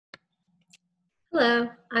Hello,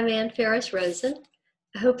 I'm Anne Farris Rosen.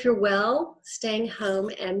 I hope you're well, staying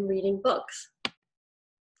home, and reading books.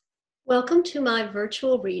 Welcome to my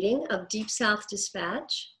virtual reading of Deep South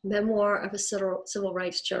Dispatch, Memoir of a Civil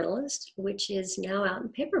Rights Journalist, which is now out in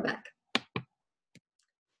paperback. I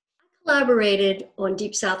collaborated on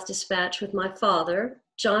Deep South Dispatch with my father,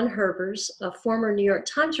 John Herbers, a former New York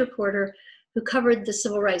Times reporter who covered the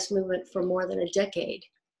civil rights movement for more than a decade.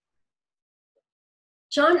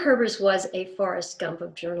 John Herbers was a Forrest Gump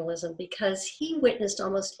of journalism because he witnessed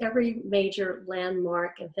almost every major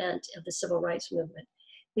landmark event of the civil rights movement,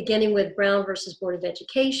 beginning with Brown versus Board of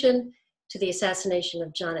Education, to the assassination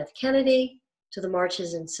of John F. Kennedy, to the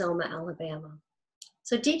marches in Selma, Alabama.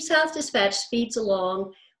 So Deep South Dispatch speeds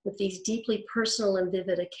along with these deeply personal and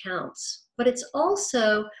vivid accounts, but it's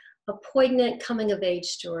also a poignant coming-of-age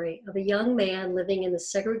story of a young man living in the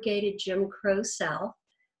segregated Jim Crow South,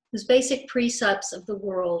 whose basic precepts of the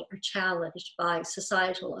world are challenged by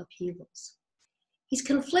societal upheavals. He's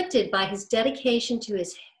conflicted by his dedication to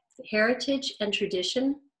his heritage and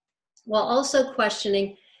tradition, while also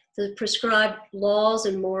questioning the prescribed laws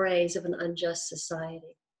and mores of an unjust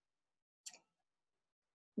society.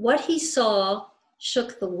 What he saw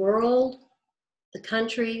shook the world, the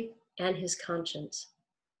country, and his conscience.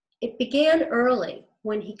 It began early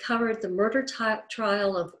when he covered the murder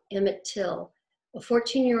trial of Emmett Till, a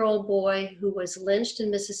 14-year-old boy who was lynched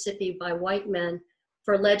in Mississippi by white men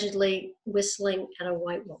for allegedly whistling at a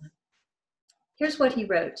white woman. Here's what he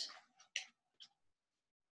wrote.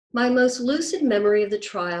 My most lucid memory of the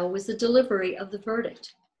trial was the delivery of the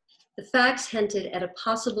verdict. The facts hinted at a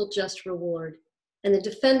possible just reward, and the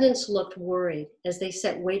defendants looked worried as they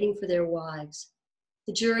sat waiting for their wives.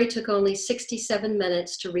 The jury took only 67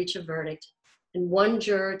 minutes to reach a verdict, and one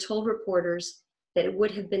juror told reporters that it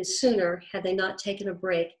would have been sooner had they not taken a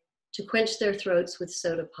break to quench their throats with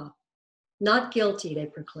soda pop. Not guilty, they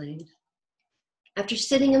proclaimed. After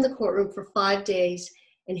sitting in the courtroom for 5 days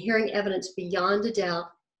and hearing evidence beyond a doubt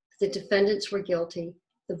that the defendants were guilty,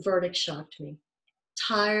 the verdict shocked me.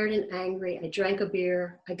 Tired and angry, I drank a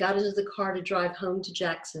beer. I got into the car to drive home to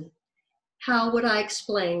Jackson. How would I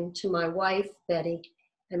explain to my wife, Betty,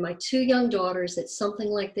 and my 2 young daughters that something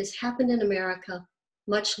like this happened in America,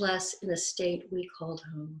 much less in a state we called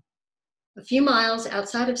home? A few miles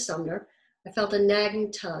outside of Sumner, I felt a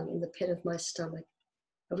nagging tug in the pit of my stomach.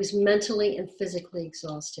 I was mentally and physically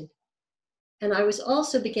exhausted. And I was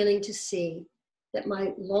also beginning to see that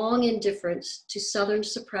my long indifference to Southern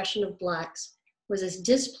suppression of Blacks was as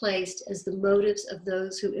displaced as the motives of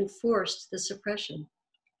those who enforced the suppression.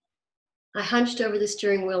 I hunched over the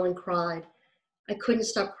steering wheel and cried. I couldn't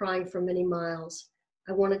stop crying for many miles.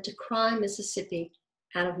 I wanted to cry Mississippi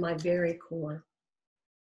out of my very core.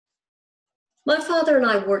 My father and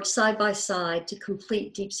I worked side by side to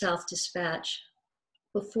complete Deep South Dispatch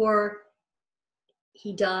before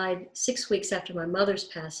he died 6 weeks after my mother's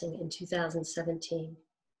passing in 2017.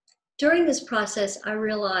 During this process, I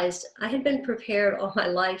realized I had been prepared all my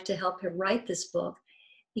life to help him write this book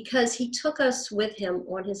because he took us with him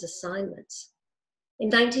on his assignments. In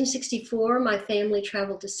 1964, my family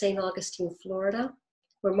traveled to St. Augustine, Florida,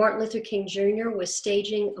 where Martin Luther King Jr. was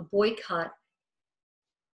staging a boycott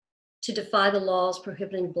to defy the laws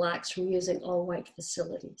prohibiting Blacks from using all-white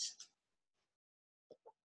facilities.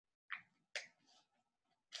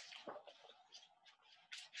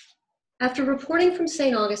 After reporting from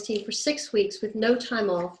St. Augustine for 6 weeks with no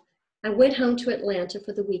time off, I went home to Atlanta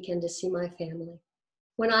for the weekend to see my family.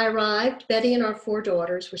 When I arrived, Betty and our 4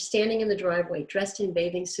 daughters were standing in the driveway, dressed in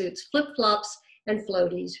bathing suits, flip-flops, and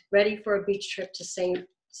floaties, ready for a beach trip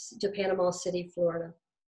to Panama City, Florida.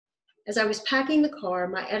 As I was packing the car,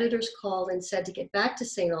 my editors called and said to get back to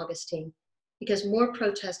St. Augustine because more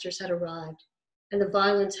protesters had arrived and the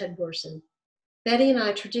violence had worsened. Betty and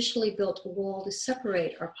I traditionally built a wall to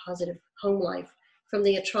separate our positive home life from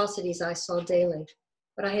the atrocities I saw daily,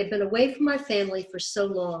 but I had been away from my family for so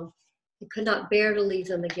long and could not bear to leave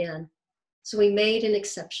them again. So we made an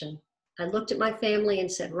exception. I looked at my family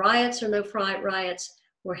and said, riots or no riots,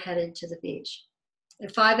 we're headed to the beach.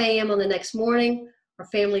 At 5 a.m. on the next morning, our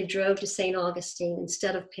family drove to St. Augustine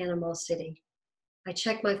instead of Panama City. I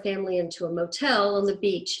checked my family into a motel on the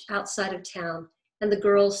beach outside of town, and the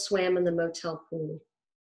girls swam in the motel pool.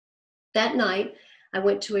 That night, I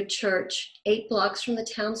went to a church 8 blocks from the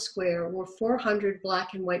town square where 400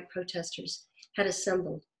 Black and white protesters had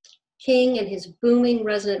assembled. King, in his booming,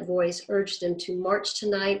 resonant voice, urged them to march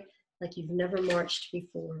tonight like you've never marched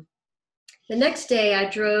before. The next day, I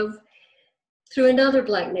drove through another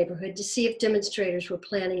Black neighborhood to see if demonstrators were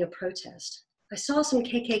planning a protest. I saw some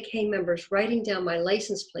KKK members writing down my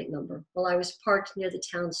license plate number while I was parked near the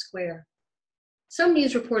town square. Some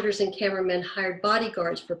news reporters and cameramen hired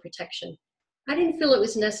bodyguards for protection. I didn't feel it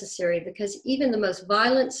was necessary because even the most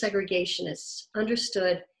violent segregationists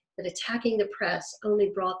understood that attacking the press only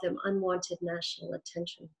brought them unwanted national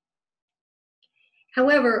attention.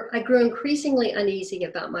 However, I grew increasingly uneasy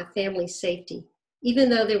about my family's safety, even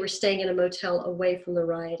though they were staying in a motel away from the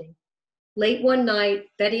rioting. Late one night,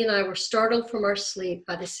 Betty and I were startled from our sleep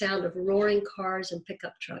by the sound of roaring cars and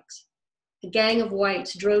pickup trucks. A gang of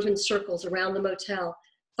whites drove in circles around the motel,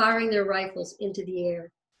 firing their rifles into the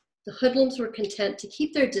air. The hoodlums were content to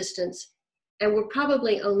keep their distance and were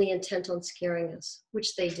probably only intent on scaring us,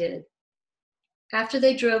 which they did. After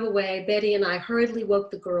they drove away, Betty and I hurriedly woke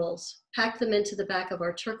the girls, packed them into the back of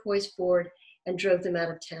our turquoise Ford, and drove them out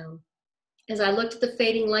of town. As I looked at the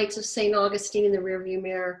fading lights of St. Augustine in the rearview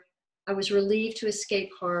mirror, I was relieved to escape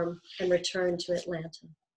harm and return to Atlanta.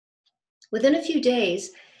 Within a few days,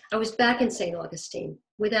 I was back in St. Augustine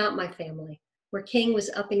without my family, where King was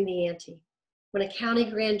upping the ante. When a county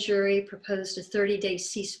grand jury proposed a 30-day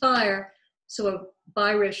ceasefire so a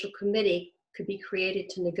biracial committee could be created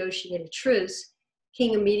to negotiate a truce,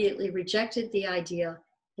 King immediately rejected the idea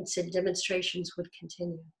and said demonstrations would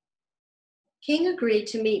continue. King agreed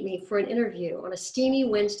to meet me for an interview on a steamy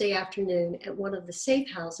Wednesday afternoon at one of the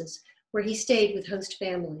safe houses where he stayed with host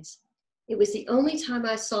families. It was the only time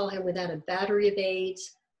I saw him without a battery of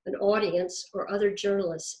aides, an audience, or other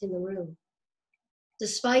journalists in the room.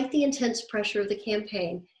 Despite the intense pressure of the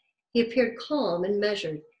campaign, he appeared calm and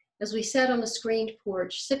measured as we sat on a screened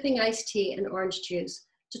porch, sipping iced tea and orange juice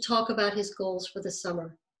to talk about his goals for the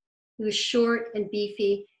summer. He was short and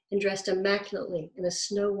beefy and dressed immaculately in a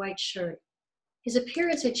snow-white shirt. His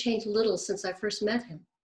appearance had changed little since I first met him.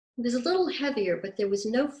 He was a little heavier, but there was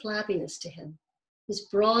no flabbiness to him. His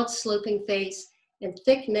broad, sloping face and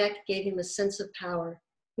thick neck gave him a sense of power,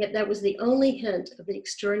 yet that was the only hint of the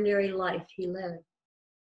extraordinary life he led.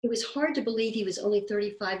 It was hard to believe he was only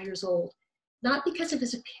 35 years old, not because of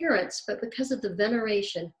his appearance, but because of the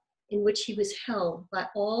veneration in which he was held by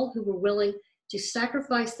all who were willing to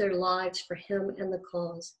sacrifice their lives for him and the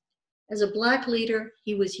cause. As a Black leader,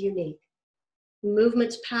 he was unique. The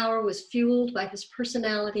movement's power was fueled by his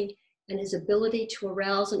personality and his ability to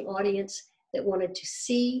arouse an audience that wanted to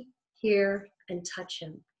see, hear, and touch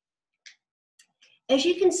him. As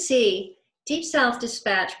you can see, Deep South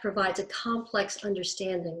Dispatch provides a complex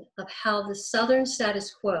understanding of how the Southern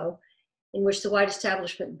status quo, in which the white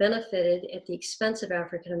establishment benefited at the expense of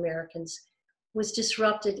African Americans, was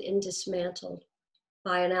disrupted and dismantled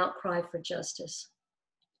by an outcry for justice.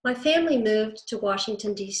 My family moved to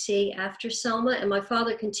Washington, D.C. after Selma, and my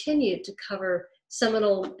father continued to cover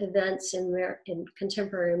seminal events in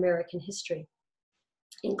contemporary American history,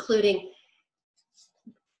 including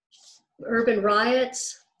urban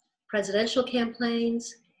riots, presidential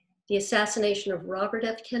campaigns, the assassination of Robert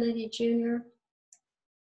F. Kennedy Jr.,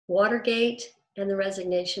 Watergate, and the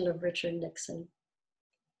resignation of Richard Nixon.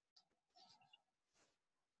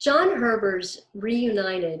 John Herbers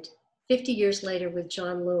reunited 50 years later with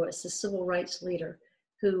John Lewis, the civil rights leader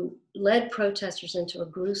who led protesters into a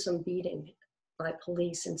gruesome beating by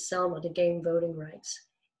police in Selma to gain voting rights.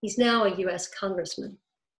 He's now a US congressman.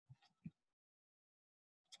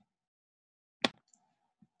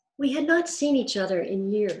 We had not seen each other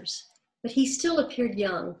in years, but he still appeared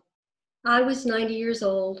young. I was 90 years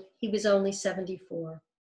old, he was only 74.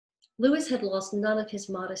 Lewis had lost none of his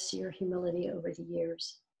modesty or humility over the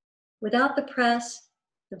years. Without the press,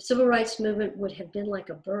 the civil rights movement would have been like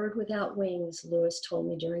a bird without wings, Lewis told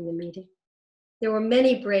me during the meeting. There were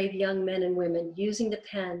many brave young men and women using the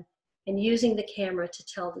pen and using the camera to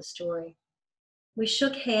tell the story. We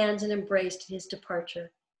shook hands and embraced his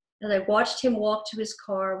departure. As I watched him walk to his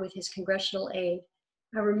car with his congressional aide,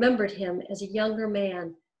 I remembered him as a younger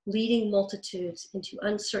man leading multitudes into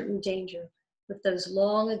uncertain danger with those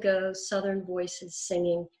long ago Southern voices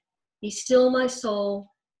singing, "Be still my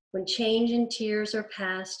soul, when change and tears are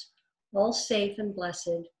past, all safe and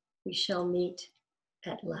blessed, we shall meet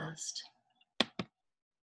at last."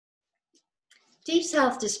 Deep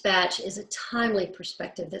South Dispatch is a timely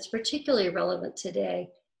perspective that's particularly relevant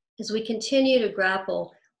today as we continue to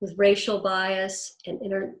grapple with racial bias and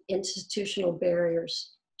institutional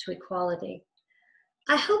barriers to equality.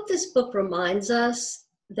 I hope this book reminds us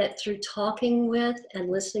that through talking with and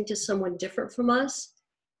listening to someone different from us,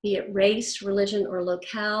 be it race, religion, or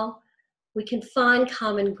locale, we can find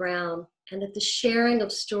common ground, and that the sharing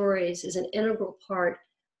of stories is an integral part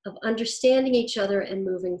of understanding each other and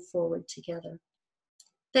moving forward together.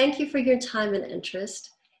 Thank you for your time and interest.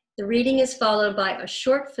 The reading is followed by a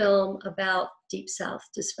short film about Deep South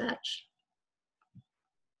Dispatch.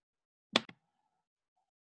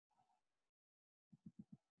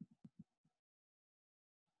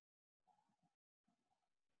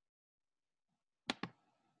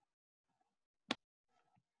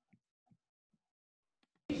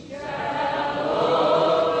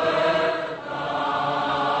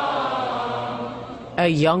 A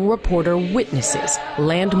young reporter witnesses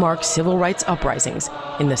landmark civil rights uprisings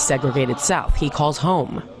in the segregated South he calls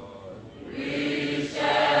home.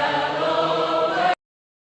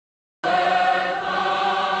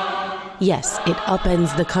 Yes, it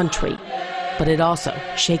upends the country, but it also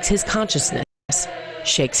shakes his consciousness,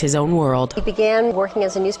 shakes his own world. He began working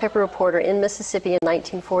as a newspaper reporter in Mississippi in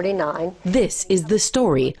 1949. This is the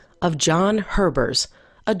story of John Herbers,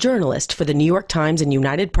 a journalist for the New York Times and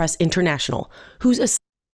United Press International, whose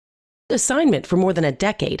assignment for more than a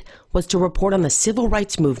decade was to report on the civil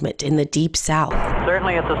rights movement in the Deep South.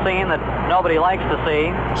 Certainly it's a scene that nobody likes to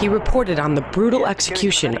see. He reported on the brutal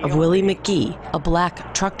execution of Willie McGee, a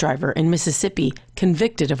black truck driver in Mississippi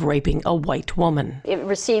convicted of raping a white woman. It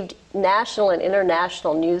received national and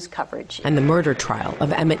international news coverage. And the murder trial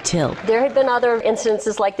of Emmett Till. There had been other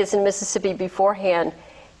incidences like this in Mississippi beforehand,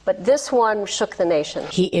 but this one shook the nation.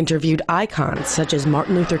 He interviewed icons such as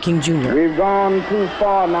Martin Luther King Jr. We've gone too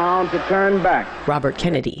far now to turn back. Robert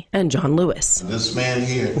Kennedy and John Lewis. This man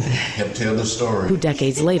here had tell the story. Who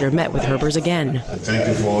decades later met with Herbers again. Thank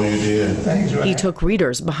you for all you did. Thanks, he took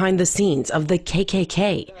readers behind the scenes of the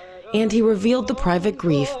KKK, and he revealed the private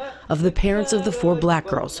grief of the parents of the 4 black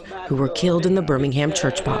girls who were killed in the Birmingham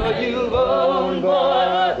church bombing.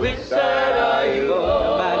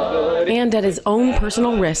 And at his own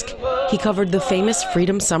personal risk, he covered the famous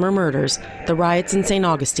Freedom Summer murders, the riots in St.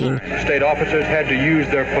 Augustine, State officers had to use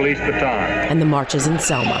their police baton, and the marches in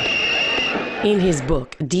Selma. In his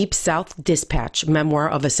book, Deep South Dispatch,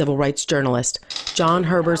 Memoir of a Civil Rights Journalist, John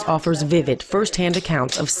Herbers offers vivid first-hand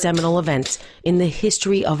accounts of seminal events in the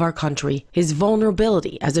history of our country. His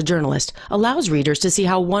vulnerability as a journalist allows readers to see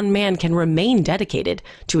how one man can remain dedicated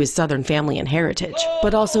to his Southern family and heritage,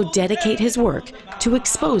 but also dedicate his work to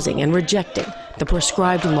exposing and rejecting the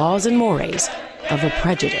prescribed laws and mores of a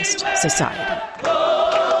prejudiced society.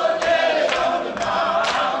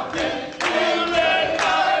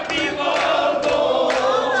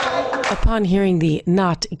 Upon hearing the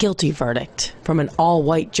not guilty verdict from an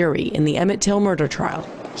all-white jury in the Emmett Till murder trial,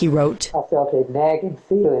 he wrote, I felt a nagging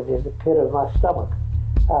feeling in the pit of my stomach.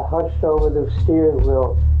 I hunched over the steering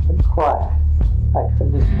wheel and cried. I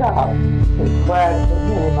couldn't stop and cried for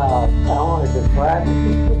many miles. I wanted to cry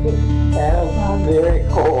out of my very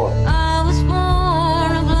core. I was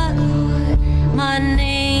born a black boy. My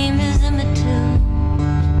name is Emmett Till.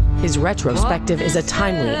 His retrospective is a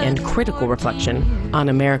timely and critical reflection on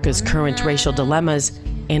America's current racial dilemmas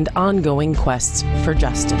and ongoing quests for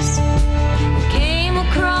justice. Came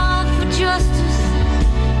across for justice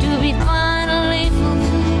to be finally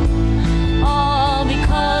fulfilled, all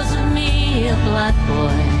because of me, a black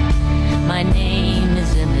boy. My name